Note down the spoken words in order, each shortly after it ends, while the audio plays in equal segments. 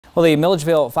Well, the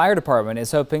Milledgeville Fire Department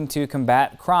is hoping to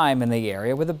combat crime in the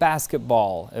area with a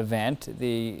basketball event.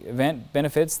 The event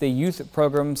benefits the youth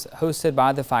programs hosted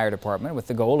by the fire department with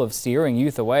the goal of steering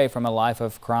youth away from a life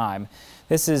of crime.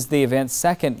 This is the event's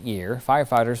second year.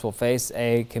 Firefighters will face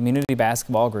a community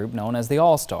basketball group known as the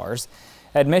All-Stars.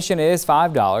 Admission is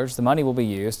 $5. The money will be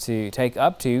used to take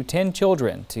up to 10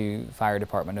 children to fire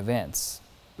department events.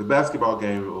 The basketball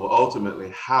game will ultimately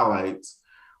highlight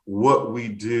what we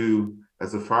do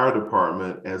as a fire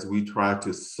department as we try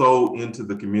to sow into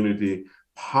the community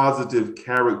positive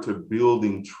character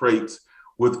building traits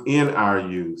within our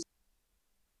youth.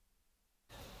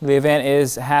 The event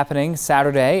is happening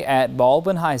Saturday at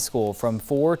Baldwin High School from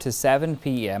 4 to 7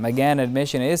 p.m. Again,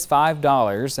 admission is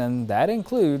 $5 and that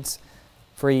includes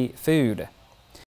free food.